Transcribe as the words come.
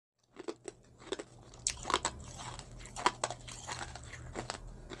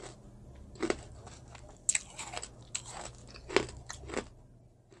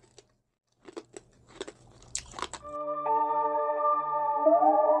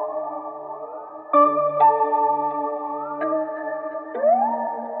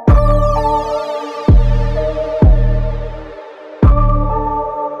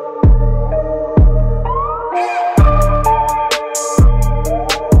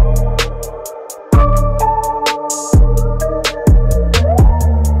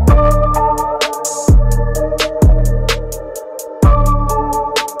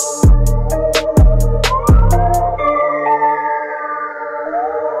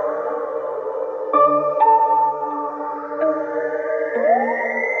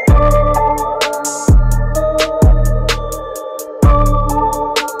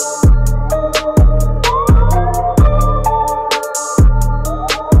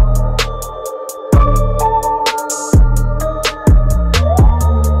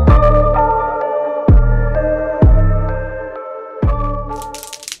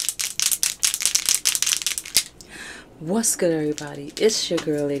good, everybody? It's your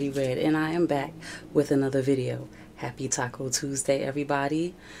girl Lady Red, and I am back with another video. Happy Taco Tuesday,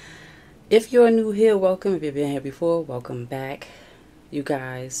 everybody. If you're new here, welcome. If you've been here before, welcome back. You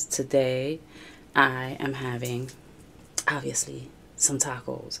guys, today I am having, obviously, some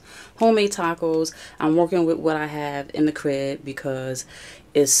tacos. Homemade tacos. I'm working with what I have in the crib because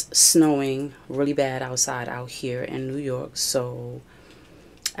it's snowing really bad outside out here in New York. So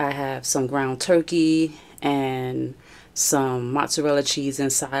I have some ground turkey and some mozzarella cheese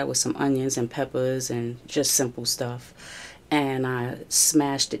inside with some onions and peppers and just simple stuff. And I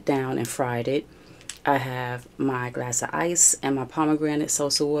smashed it down and fried it. I have my glass of ice and my pomegranate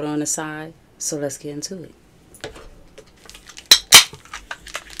salsa water on the side. So let's get into it.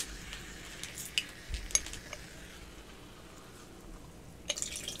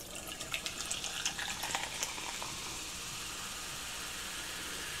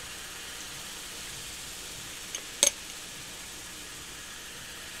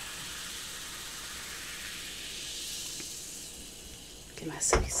 Get my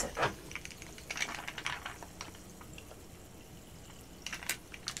city set.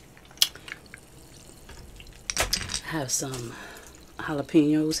 I have some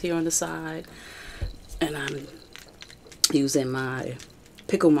jalapenos here on the side, and I'm using my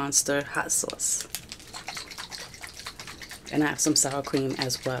Pickle Monster hot sauce. And I have some sour cream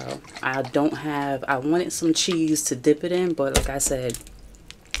as well. I wanted some cheese to dip it in, but like I said,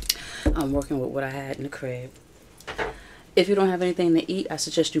 I'm working with what I had in the crib. If you don't have anything to eat, I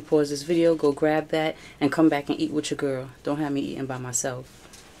suggest you pause this video, go grab that, and come back and eat with your girl. Don't have me eating by myself.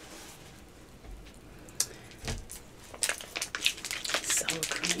 Sour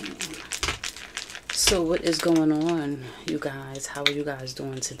cream. So what is going on, you guys? How are you guys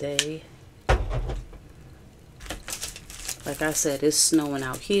doing today? Like I said, it's snowing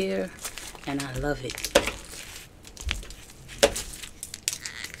out here, and I love it.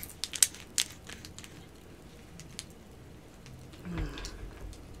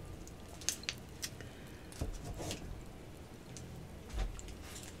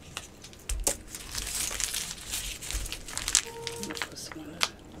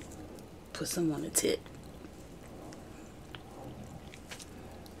 Put some on the tip.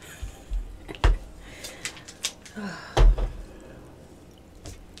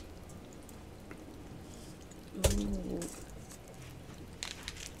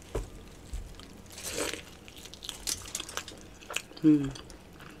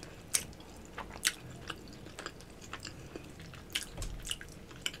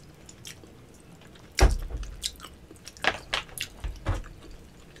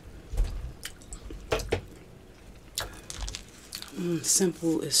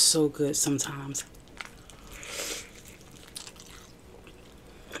 Simple is so good sometimes.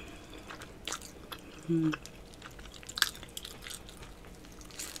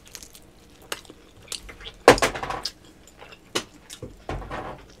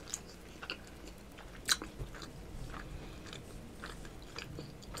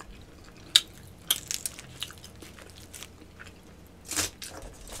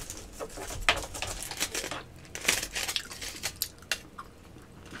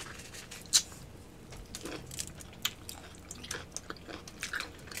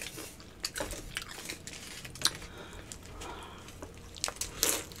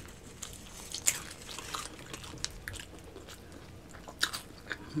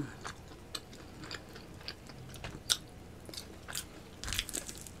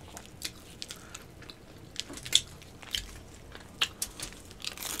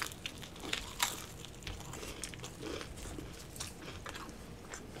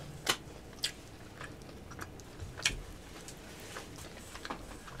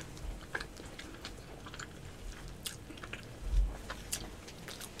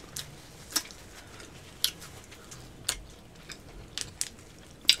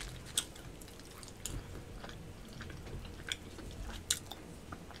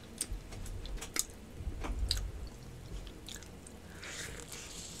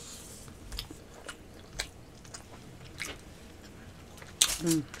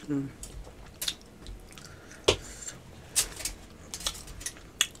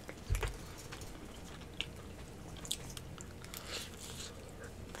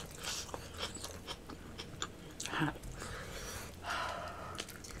 Hot.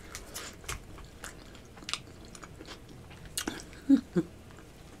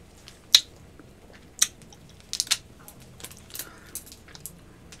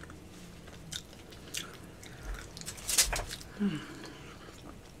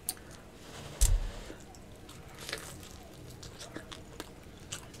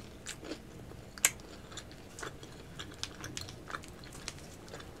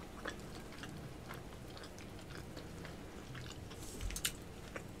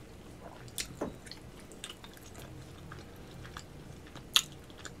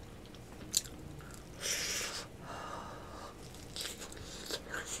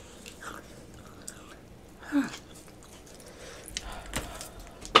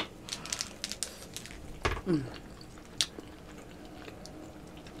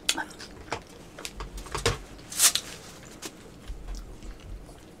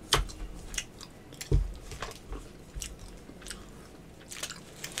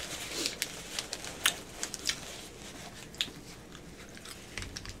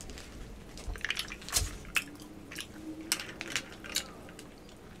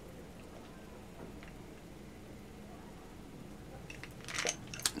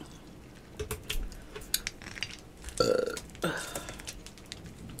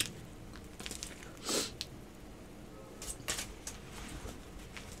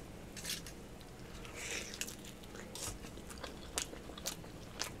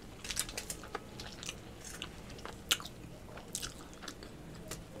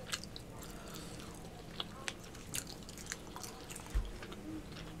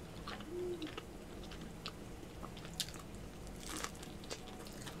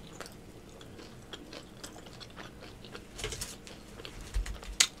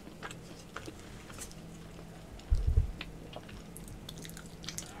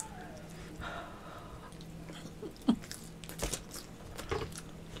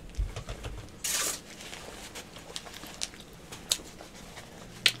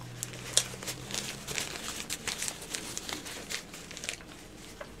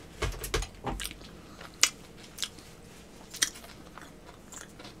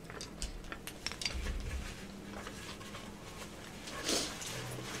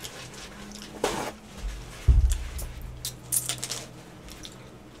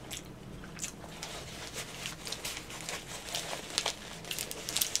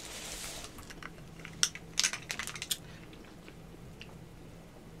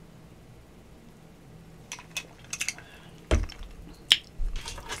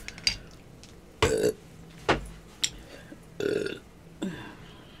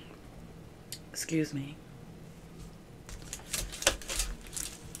 Excuse me.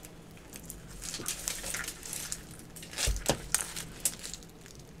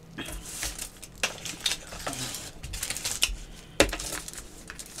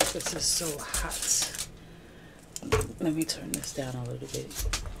 This is so hot. Let me turn this down a little bit.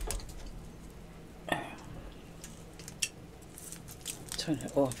 Turn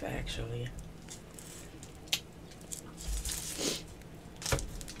it off, actually.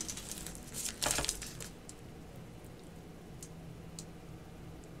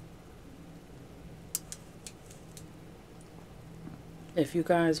 If you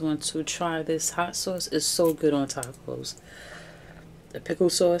guys want to try this hot sauce, it's so good on tacos. The pickle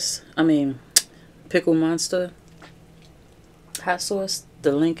sauce, pickle monster hot sauce,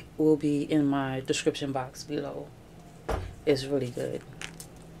 the link will be in my description box below. It's really good.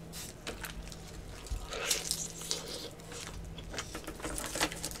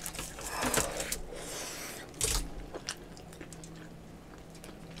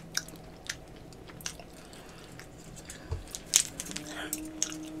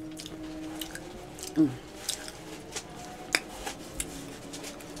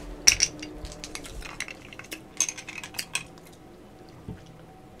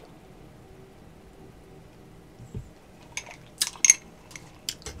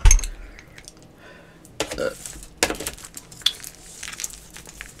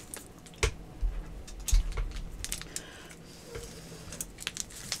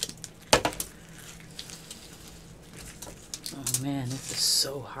 Oh man, this is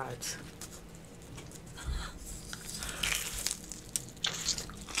so hot.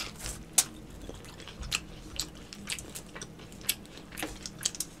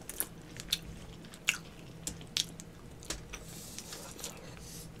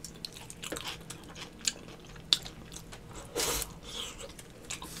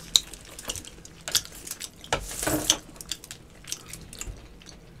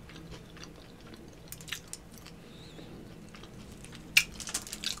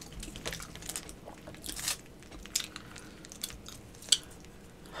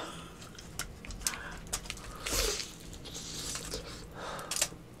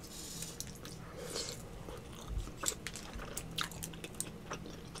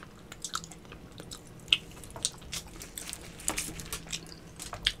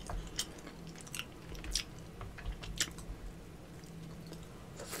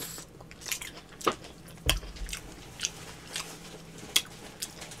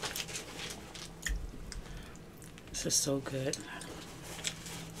 This is so good.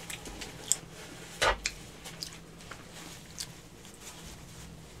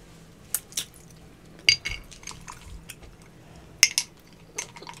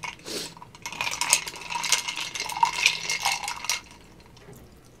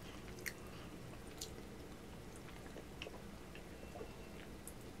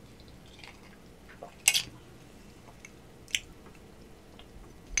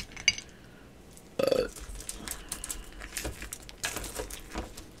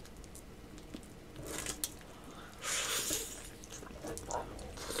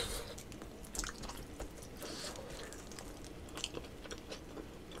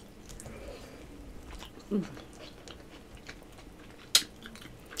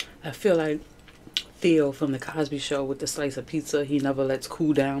 I feel like Theo from the Cosby Show with the slice of pizza he never lets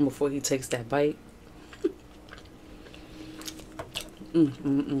cool down before he takes that bite.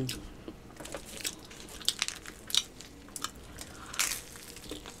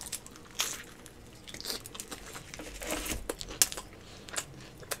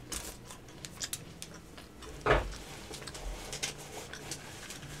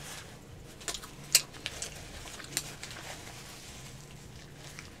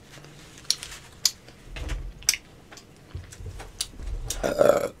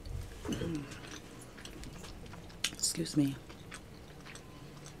 Excuse me.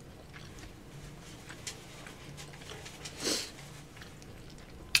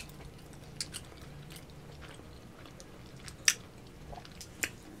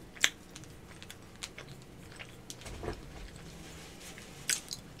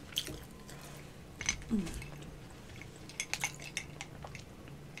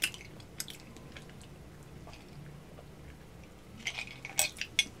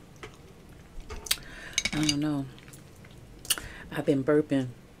 I don't know. I've been burping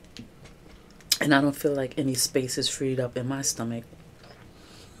and I don't feel like any space is freed up in my stomach.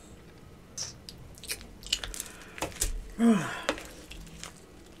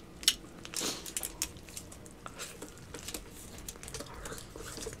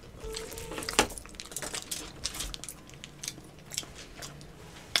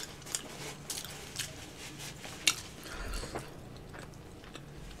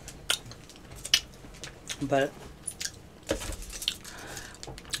 But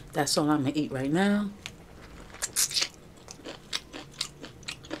that's all I'm gonna eat right now.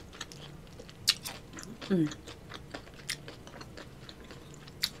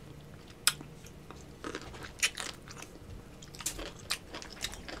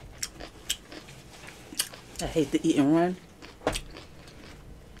 I hate to eat and run,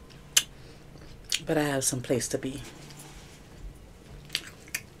 but I have some place to be.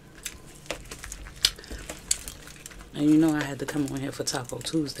 And you know I had to come on here for Taco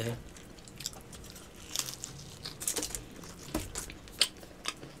Tuesday.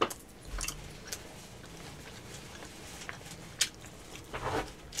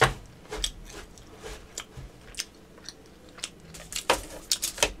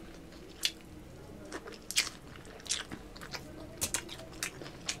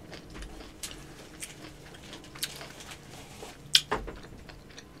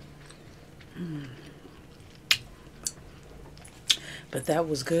 But that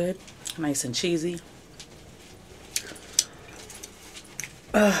was good, nice and cheesy.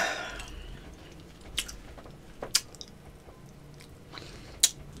 But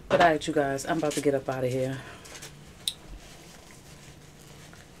alright, you guys, I'm about to get up out of here.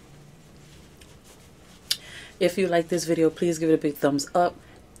 If you like this video, please give it a big thumbs up.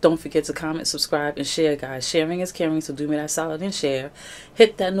 Don't forget to comment, subscribe, and share, guys. Sharing is caring, so do me that solid and share.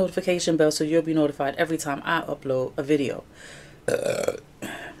 Hit that notification bell so you'll be notified every time I upload a video.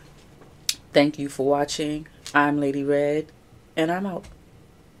 Thank you for watching. I'm Lady Red, and I'm out.